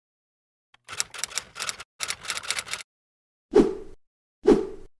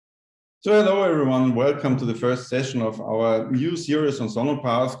So hello everyone, welcome to the first session of our new series on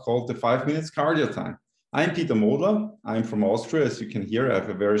SonoPath called the 5 Minutes Cardio Time. I'm Peter Modler, I'm from Austria. As you can hear, I have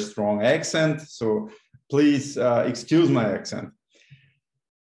a very strong accent, so please excuse my accent.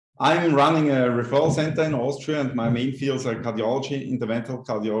 I'm running a referral center in Austria and my main fields are cardiology, interventional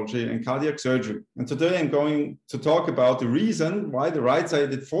cardiology and cardiac surgery. And today I'm going to talk about the reason why the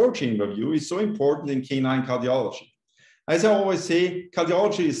right-sided four-chamber view is so important in canine cardiology. As I always say,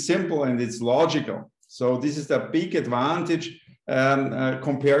 cardiology is simple and it's logical. So this is a big advantage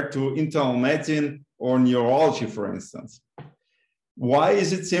compared to internal medicine or neurology, for instance. Why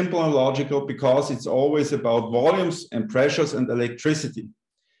is it simple and logical? Because it's always about volumes and pressures and electricity.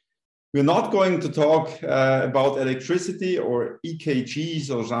 We're not going to talk about electricity or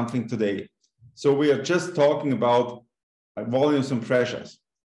EKGs or something today. So we are just talking about volumes and pressures.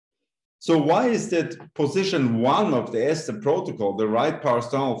 So why is that position 1 of the STA protocol, the right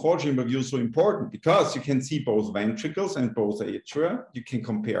parasternal four-chamber view, so important? Because you can see both ventricles and both atria. You can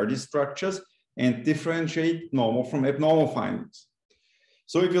compare these structures and differentiate normal from abnormal findings.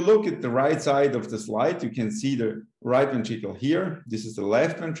 So if you look at the right side of the slide, you can see the right ventricle here. This is the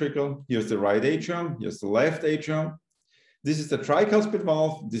left ventricle. Here's the right atrium. Here's the left atrium. This is the tricuspid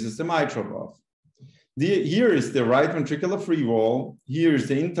valve. This is the mitral valve. Here is the right ventricular free wall, here is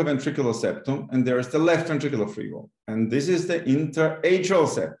the interventricular septum, and there is the left ventricular free wall. And this is the interatrial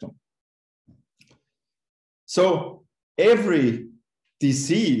septum. So every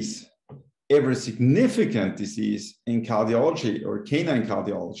disease, every significant disease in cardiology or canine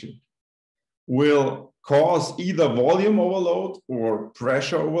cardiology will cause either volume overload or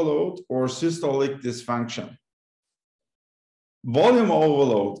pressure overload or systolic dysfunction. Volume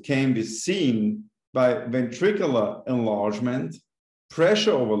overload can be seen by ventricular enlargement.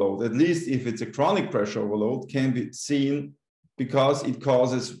 Pressure overload, at least if it's a chronic pressure overload, can be seen because it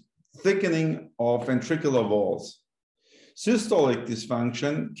causes thickening of ventricular walls. Systolic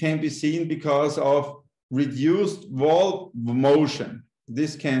dysfunction can be seen because of reduced wall motion.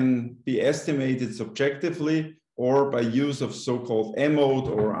 This can be estimated subjectively or by use of so-called M-mode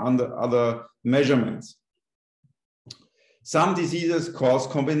or other measurements. Some diseases cause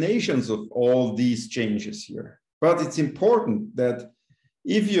combinations of all these changes here. But it's important that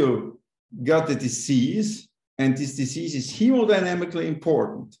if you got a disease and this disease is hemodynamically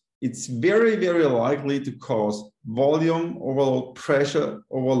important, it's very, very likely to cause volume overload, pressure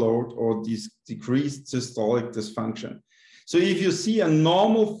overload, or decreased systolic dysfunction. So if you see a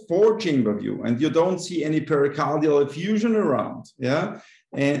normal four-chamber view and you don't see any pericardial effusion around, and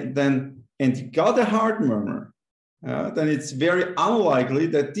you got a heart murmur, then it's very unlikely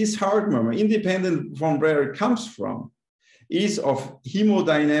that this heart murmur, independent from where it comes from, is of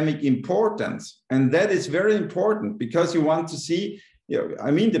hemodynamic importance. And that is very important because you want to see,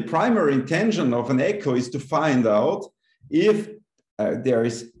 the primary intention of an echo is to find out if there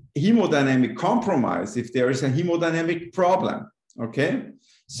is hemodynamic compromise, if there is a hemodynamic problem, okay?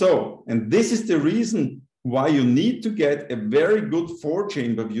 So, and this is the reason why you need to get a very good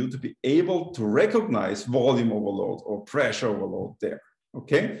four-chamber view to be able to recognize volume overload or pressure overload there,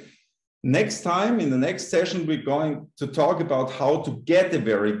 okay? Next time, in the next session, we're going to talk about how to get a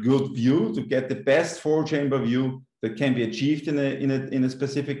very good view, to get the best four-chamber view that can be achieved in a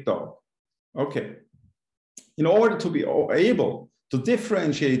specific dog. Okay. In order to be able to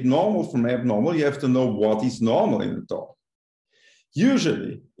differentiate normal from abnormal, you have to know what is normal in a dog.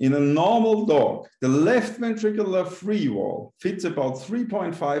 Usually, in a normal dog, the left ventricular free wall fits about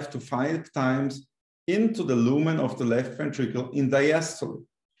 3.5 to 5 times into the lumen of the left ventricle in diastole.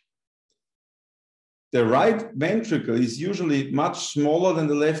 The right ventricle is usually much smaller than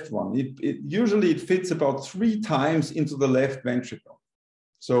the left one. Usually it fits about 3 times into the left ventricle.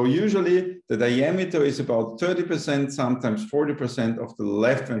 So usually the diameter is about 30%, sometimes 40% of the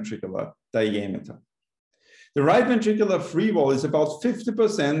left ventricular diameter. The right ventricular free wall is about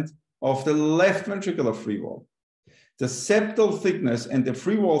 50% of the left ventricular free wall. The septal thickness and the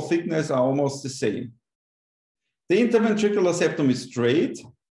free wall thickness are almost the same. The interventricular septum is straight.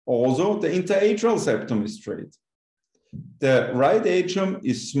 Also, the interatrial septum is straight. The right atrium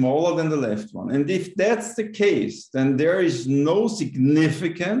is smaller than the left one. And if that's the case, then there is no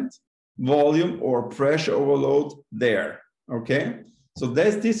significant volume or pressure overload there, okay? So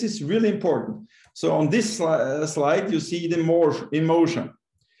this is really important. So on this slide, you see the in motion.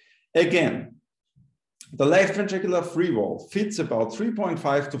 Again, the left ventricular free wall fits about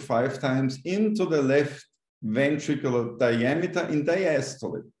 3.5 to 5 times into the left ventricular diameter in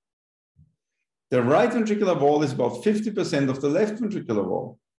diastole. The right ventricular wall is about 50% of the left ventricular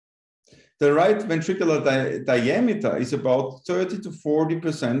wall. The right ventricular diameter is about 30 to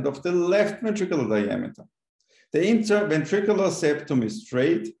 40% of the left ventricular diameter. The interventricular septum is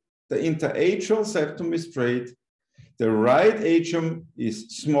straight. The interatrial septum is straight. The right atrium is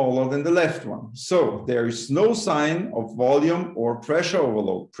smaller than the left one. So there is no sign of volume or pressure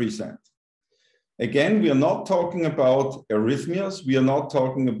overload present. Again, we are not talking about arrhythmias. We are not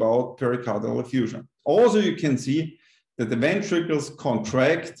talking about pericardial effusion. Also, you can see that the ventricles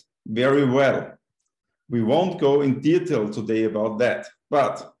contract very well. We won't go in detail today about that.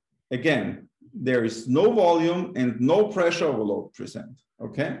 But again, there is no volume and no pressure overload present,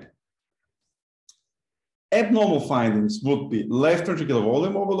 okay? Abnormal findings would be left ventricular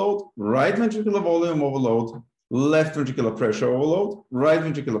volume overload, right ventricular volume overload, left ventricular pressure overload, right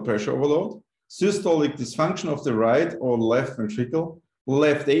ventricular pressure overload, systolic dysfunction of the right or left ventricle,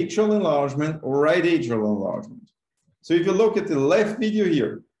 left atrial enlargement or right atrial enlargement. So if you look at the left video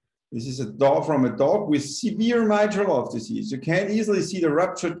here, this is a dog from a dog with severe mitral valve disease. You can easily see the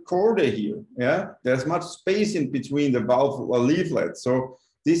ruptured chordae here. Yeah, there's much space in between the valve leaflets. So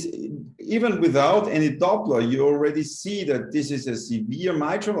this, even without any Doppler, you already see that this is a severe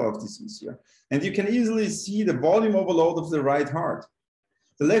mitral valve disease here. And you can easily see the volume overload of the right heart.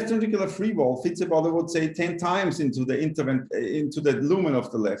 The left ventricular free wall fits about, I would say, 10 times into the lumen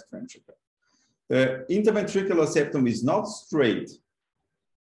of the left ventricle. The interventricular septum is not straight.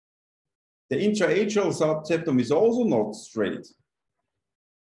 The intraatrial septum is also not straight.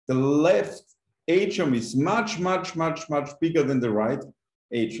 The left atrium is much bigger than the right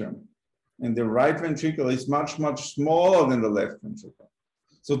atrium. And the right ventricle is much smaller than the left ventricle.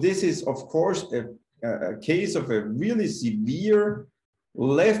 So this is, of course, a case of a really severe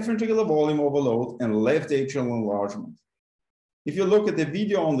left ventricular volume overload and left atrial enlargement. If you look at the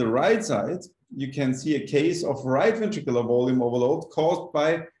video on the right side, you can see a case of right ventricular volume overload caused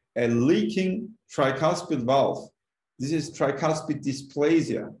by a leaking tricuspid valve. This is tricuspid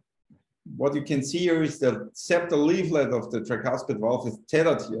dysplasia. What you can see here is the septal leaflet of the tricuspid valve is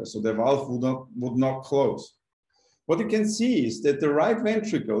tethered here, so the valve would not close. What you can see is that the right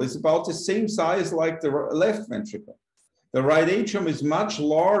ventricle is about the same size like the left ventricle. The right atrium is much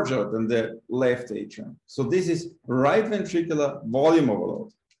larger than the left atrium. So this is right ventricular volume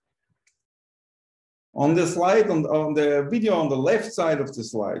overload. On the slide, on the video on the left side of the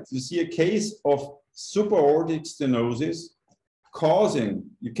slide, you see a case of supraortic stenosis causing,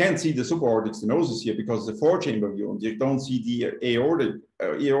 you can't see the supraortic stenosis here because it's a four-chamber view and you don't see the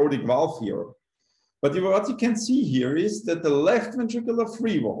aortic valve here. But what you can see here is that the left ventricular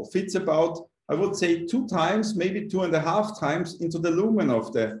free wall fits about, I would say, 2 times, maybe 2.5 times into the lumen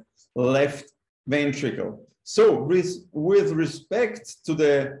of the left ventricle. So with respect to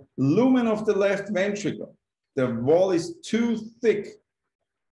the lumen of the left ventricle, the wall is too thick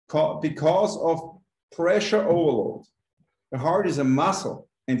because of pressure overload. The heart is a muscle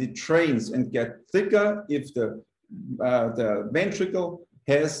and it trains and gets thicker if the ventricle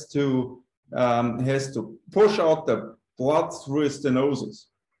has to push out the blood through a stenosis.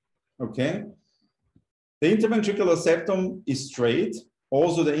 Okay? The interventricular septum is straight.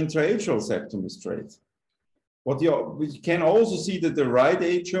 Also, the intraatrial septum is straight. We can also see that the right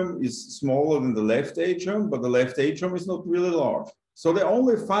atrium is smaller than the left atrium, but the left atrium is not really large. So the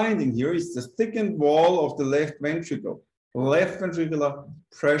only finding here is the thickened wall of the left ventricle, left ventricular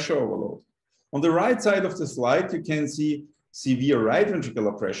pressure overload. On the right side of the slide, you can see severe right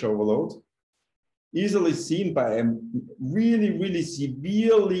ventricular pressure overload, easily seen by a really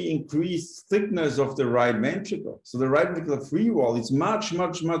severely increased thickness of the right ventricle. So the right ventricular free wall is much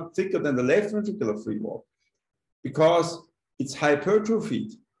thicker than the left ventricular free wall because it's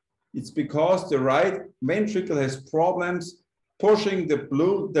hypertrophied. It's because the right ventricle has problems pushing the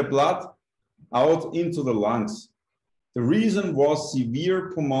blood out into the lungs. The reason was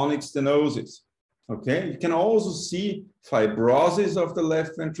severe pulmonic stenosis. Okay, you can also see fibrosis of the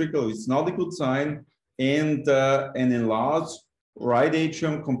left ventricle. It's not a good sign, and an enlarged right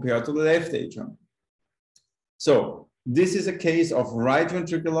atrium compared to the left atrium. So this is a case of right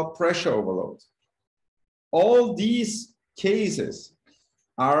ventricular pressure overload. All these cases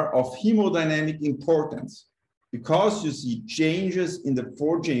are of hemodynamic importance because you see changes in the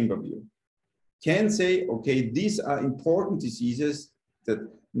four-chamber view. Can say, okay, these are important diseases that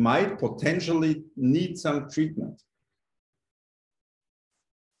might potentially need some treatment.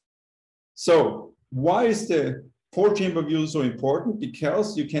 So why is the four-chamber view so important?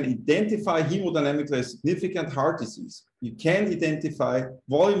 Because you can identify hemodynamically significant heart disease. You can identify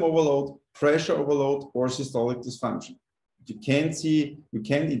volume overload, pressure overload, or systolic dysfunction. You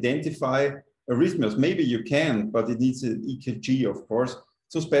can't identify arrhythmias. Maybe you can, but it needs an EKG, of course,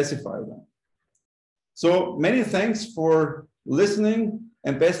 to specify them. So many thanks for listening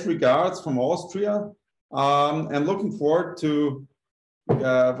and best regards from Austria. And looking forward to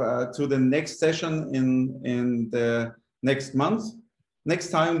the next session in the next month. Next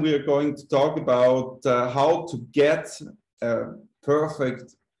time we are going to talk about how to get a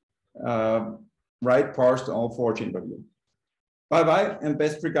perfect right partial all 4 interview. Bye-bye and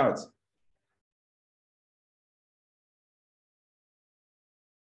best regards.